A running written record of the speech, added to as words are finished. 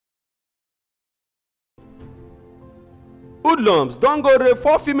Hoodlums don go rape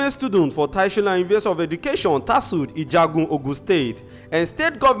 4 female students for Taishola University of Education, Tasud, Ijagun, Ogun State, and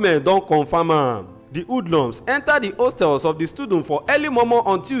state government don confirm am. The hoodlums enter the hostels of the students for early momo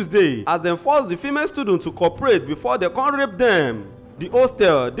on Tuesday as dem force the female students to cooperate before dem come rape dem. The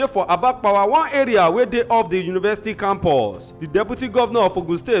hostel dey for Abakpawa, one area wey dey off the university campus. The deputy governor of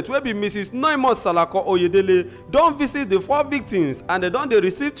Ogun State, wey be Mrs. Noimot Salako Oyedele, don visit the 4 victims and dem don dey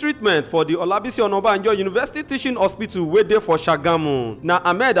receive treatment for the Olabisi Onabanjo University Teaching Hospital wey dey for Shagamu. Na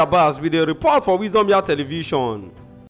Ahmed Abbas with a report for Wisdom Yard Television.